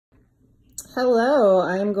Hello,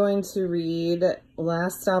 I am going to read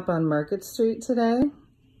Last Stop on Market Street today.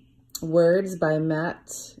 Words by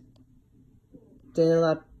Matt de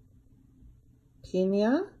la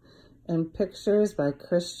Peña and pictures by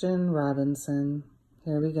Christian Robinson.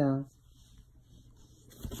 Here we go.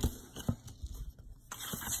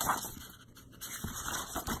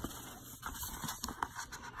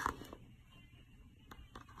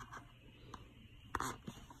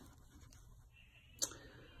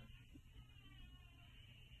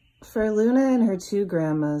 For Luna and her two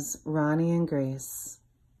grandmas, Ronnie and Grace,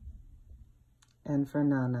 and for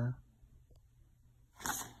Nana.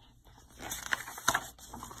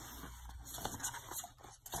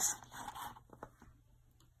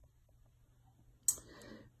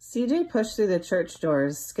 CJ pushed through the church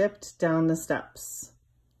doors, skipped down the steps.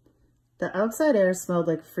 The outside air smelled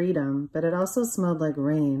like freedom, but it also smelled like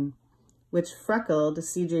rain, which freckled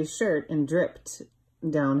CJ's shirt and dripped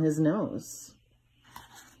down his nose.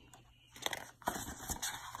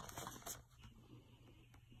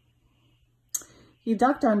 He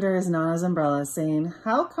ducked under his Nana's umbrella, saying,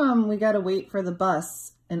 "How come we gotta wait for the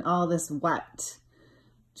bus and all this wet?"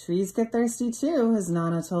 "Trees get thirsty too," his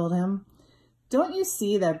Nana told him. "Don't you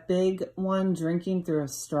see that big one drinking through a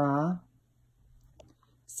straw?"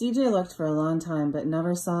 CJ looked for a long time, but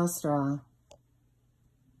never saw a straw.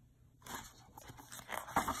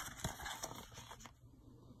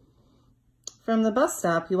 From the bus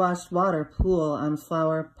stop, he watched water pool on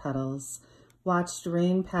flower petals, watched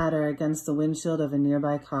rain patter against the windshield of a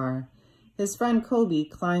nearby car. His friend Kobe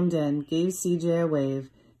climbed in, gave CJ a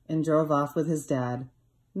wave, and drove off with his dad.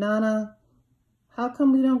 "Nana, how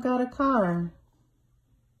come we don't got a car?"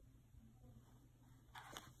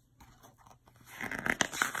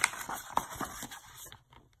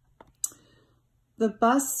 The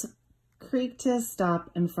bus creaked to a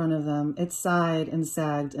stop in front of them. It sighed and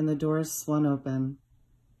sagged, and the doors swung open.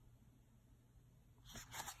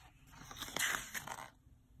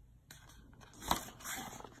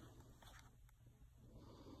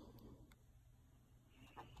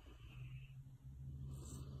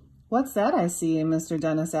 "What's that I see?" Mr.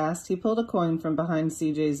 Dennis asked. He pulled a coin from behind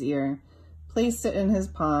CJ's ear, placed it in his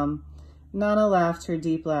palm. Nana laughed her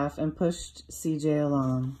deep laugh and pushed CJ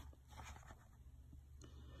along.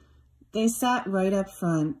 They sat right up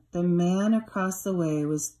front. The man across the way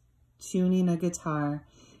was tuning a guitar.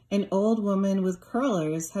 An old woman with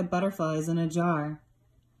curlers had butterflies in a jar.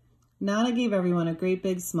 Nana gave everyone a great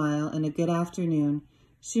big smile and a good afternoon.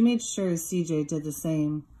 She made sure CJ did the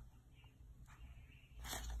same.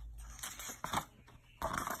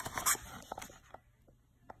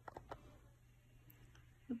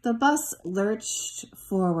 The bus lurched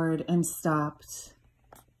forward and stopped.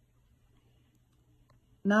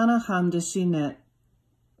 Nana hummed as she knit.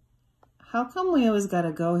 "How come we always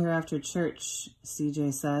gotta go here after church?" CJ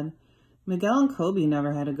said. "Miguel and Kobe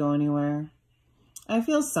never had to go anywhere." "I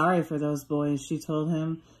feel sorry for those boys," she told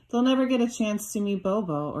him. "They'll never get a chance to meet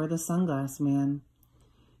Bobo or the Sunglass Man.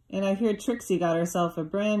 And I hear Trixie got herself a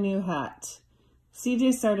brand new hat."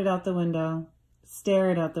 CJ stared out the window,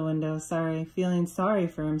 feeling sorry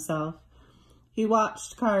for himself. He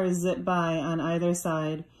watched cars zip by on either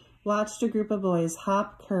side, watched a group of boys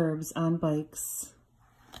hop curbs on bikes.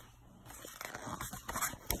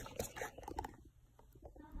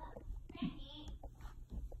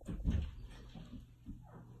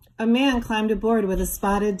 A man climbed aboard with a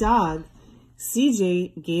spotted dog.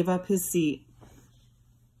 CJ gave up his seat.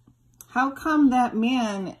 "How come that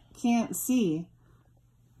man can't see?"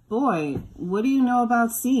 "Boy, what do you know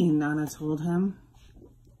about seeing?" Nana told him.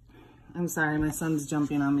 I'm sorry, my son's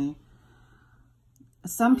jumping on me.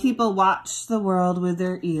 "Some people watch the world with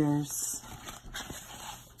their ears."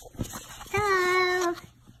 Hello.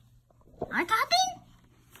 More tapping?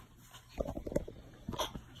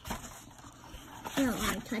 You don't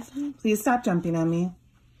want touching? Please stop jumping on me.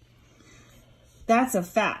 "That's a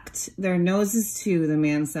fact. Their noses too," the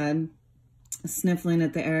man said, sniffling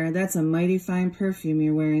at the air. "That's a mighty fine perfume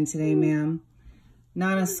you're wearing today, ma'am."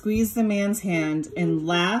 Nana squeezed the man's hand and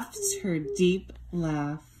laughed her deep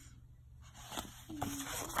laugh.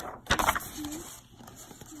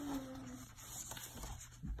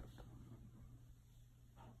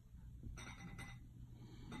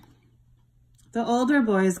 The older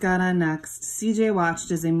boys got on next. CJ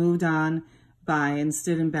watched as they moved on by and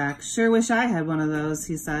stood in back. "Sure wish I had one of those,"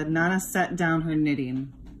 he said. Nana set down her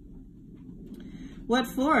knitting. "What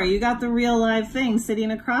for? You got the real live thing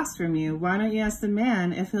sitting across from you. Why don't you ask the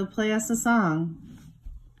man if he'll play us a song?"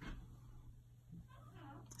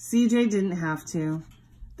 CJ didn't have to.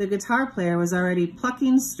 The guitar player was already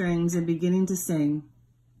plucking strings and beginning to sing.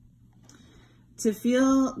 To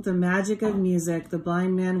feel the magic of music, the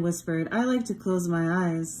blind man whispered, I like to close my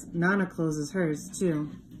eyes. Nana closes hers, too.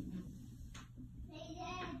 Hey,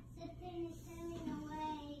 Dad, the pin is turning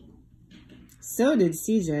away. So did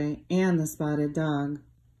CJ and the spotted dog.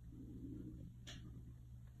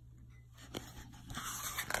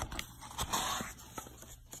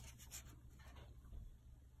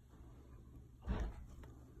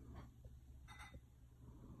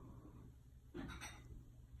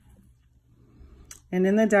 And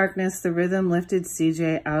in the darkness, the rhythm lifted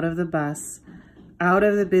CJ out of the bus, out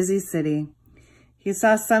of the busy city. He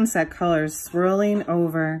saw sunset colors swirling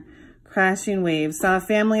over crashing waves, saw a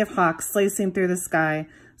family of hawks slicing through the sky,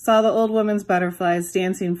 saw the old woman's butterflies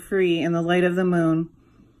dancing free in the light of the moon.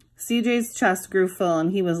 CJ's chest grew full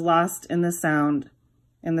and he was lost in the sound,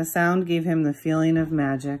 and the sound gave him the feeling of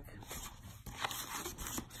magic.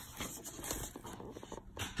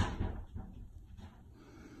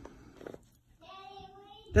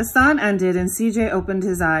 The song ended and CJ opened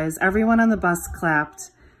his eyes. Everyone on the bus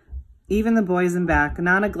clapped, even the boys in back.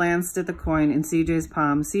 Nana glanced at the coin in CJ's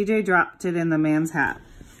palm. CJ dropped it in the man's hat.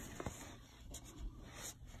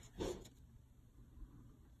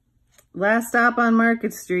 Last stop on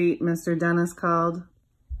Market Street, Mr. Dennis called.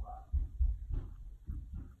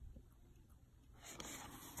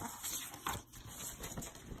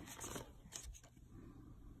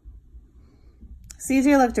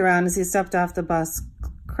 CJ looked around as he stepped off the bus.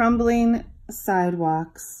 Crumbling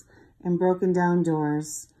sidewalks and broken down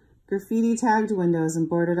doors, graffiti-tagged windows and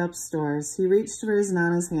boarded-up stores. He reached for his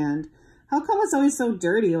Nana's hand. How come it's always so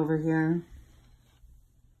dirty over here?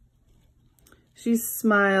 She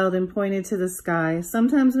smiled and pointed to the sky.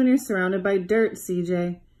 Sometimes when you're surrounded by dirt,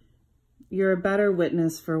 CJ, you're a better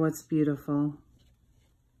witness for what's beautiful.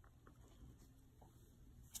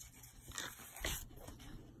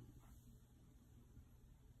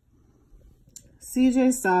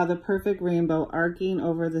 CJ saw the perfect rainbow arcing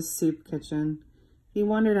over the soup kitchen. He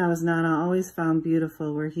wondered how his Nana always found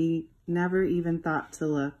beautiful where he never even thought to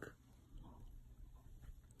look.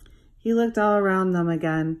 He looked all around them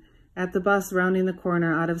again, at the bus rounding the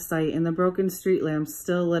corner out of sight, and the broken street lamps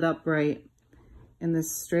still lit up bright, and the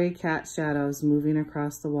stray cat shadows moving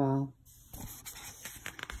across the wall.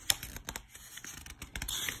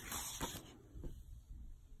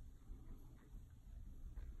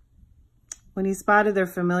 When he spotted their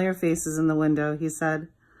familiar faces in the window, he said,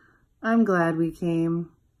 I'm glad we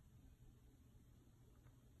came.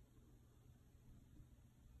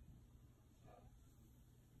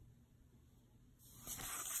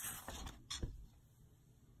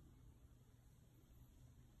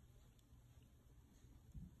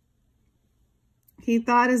 He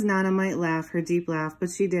thought his Nana might laugh, her deep laugh, but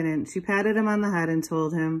she didn't. She patted him on the head and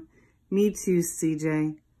told him, Me too,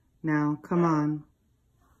 CJ. Now, come on.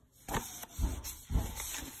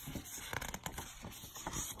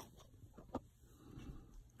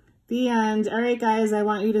 The end. All right, guys, I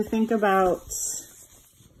want you to think about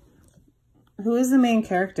who is the main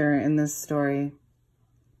character in this story?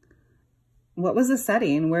 What was the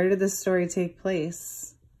setting? Where did this story take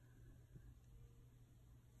place?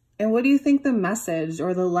 And what do you think the message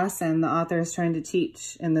or the lesson the author is trying to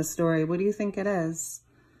teach in this story? What do you think it is?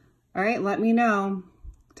 All right, let me know.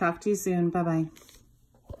 Talk to you soon. Bye-bye.